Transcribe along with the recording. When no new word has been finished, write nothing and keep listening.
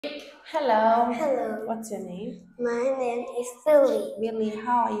Hello. Hello. What's your name? My name is Billy. Billy,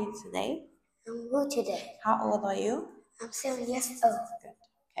 how are you today? I'm good today. How old are you? I'm 7 years old.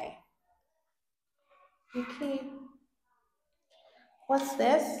 Good. Okay. What's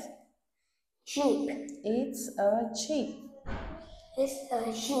this? Jeep. It's a jeep. It's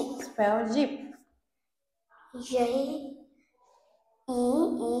a jeep. Spell jeep. Jeep.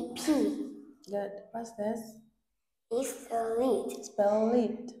 Good. What's this? It's a lead. Spell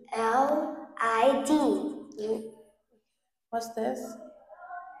lead. LID. What's this?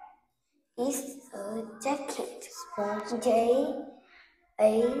 It's a jacket. Spell JACKET.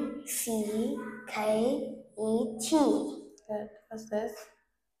 Good. What's this?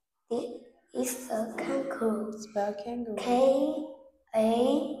 It's a kangaroo. Spell kangaroo.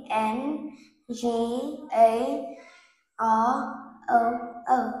 KANGAROO.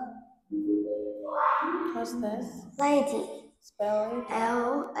 What's this? Lady. Spell it.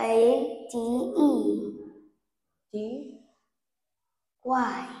 LADE. D.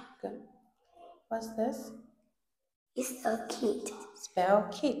 Y. Good. What's this? It's a kid. Spell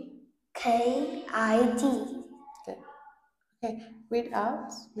kid. KID. Good. Okay. Read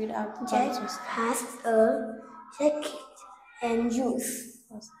out. Read out the Jack answers. has a jacket and shoes.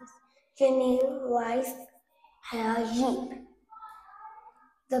 What's this? Jenny rides her jeep.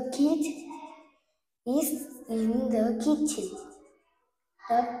 The kid is in the kitchen.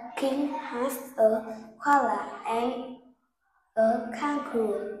 The king has a koala and a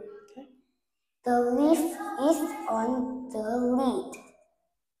kangaroo. Okay. The leaf is on the lid.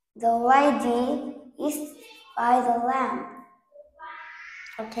 The lady is by the lamp.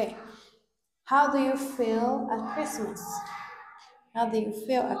 Okay. How do you feel at Christmas? How do you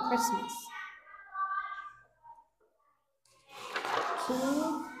feel at Christmas?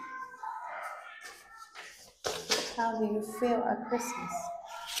 King. How do you feel at Christmas?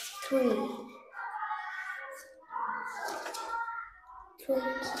 Tree.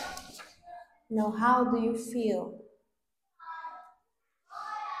 No, how do you feel?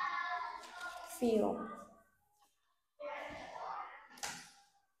 Feel.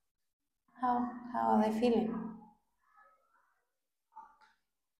 How are they feeling?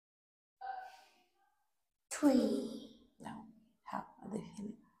 Tree. No. How are they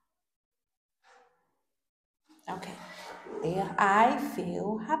feeling? Okay. There, I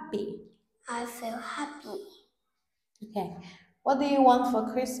feel happy. I feel happy. Okay. What do you want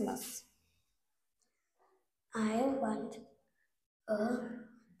for Christmas? I want a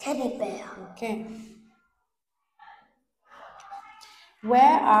teddy bear. Okay.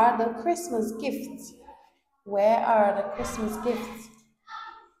 Where are the Christmas gifts? Where are the Christmas gifts?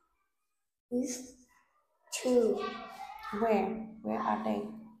 It's two. Where? Where are they?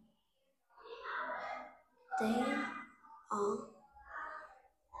 They are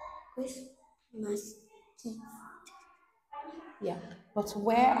Christmas gifts. Yeah. But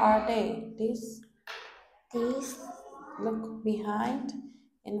where are they? These Look behind,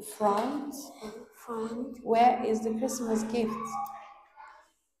 in front. and front. Where is the Christmas gift?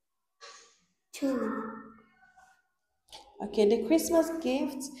 Two. Okay, the Christmas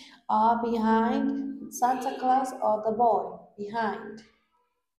gifts are behind Santa Claus or the boy. Behind.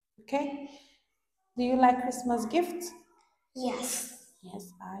 Okay? Do you like Christmas gifts? Yes.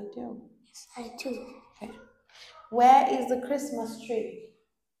 Yes, I do. Yes, I do. Okay. Where is the Christmas tree?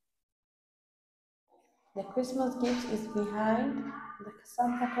 The Christmas gift is behind the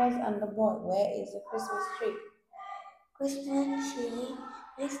Santa Claus and the boy. Where is the Christmas tree? Christmas tree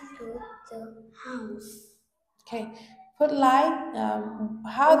next to the house. Okay. Put light.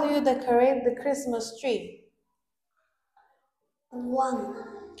 How do you decorate the Christmas tree? One.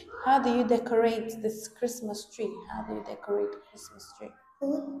 How do you decorate this Christmas tree? How do you decorate the Christmas tree?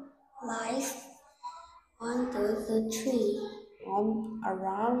 Put lights under the tree.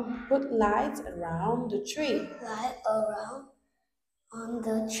 Put lights around the tree. Light around on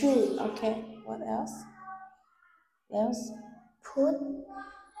the tree. Okay, what else? Put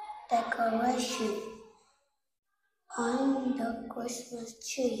decoration on the Christmas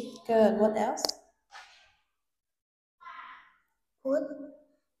tree. Good, what else? Put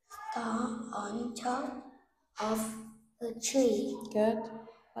star on top of the tree. Good,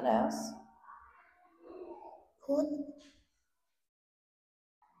 what else? Put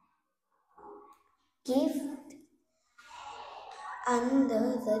gift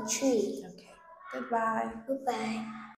under the tree. Okay, goodbye. Goodbye.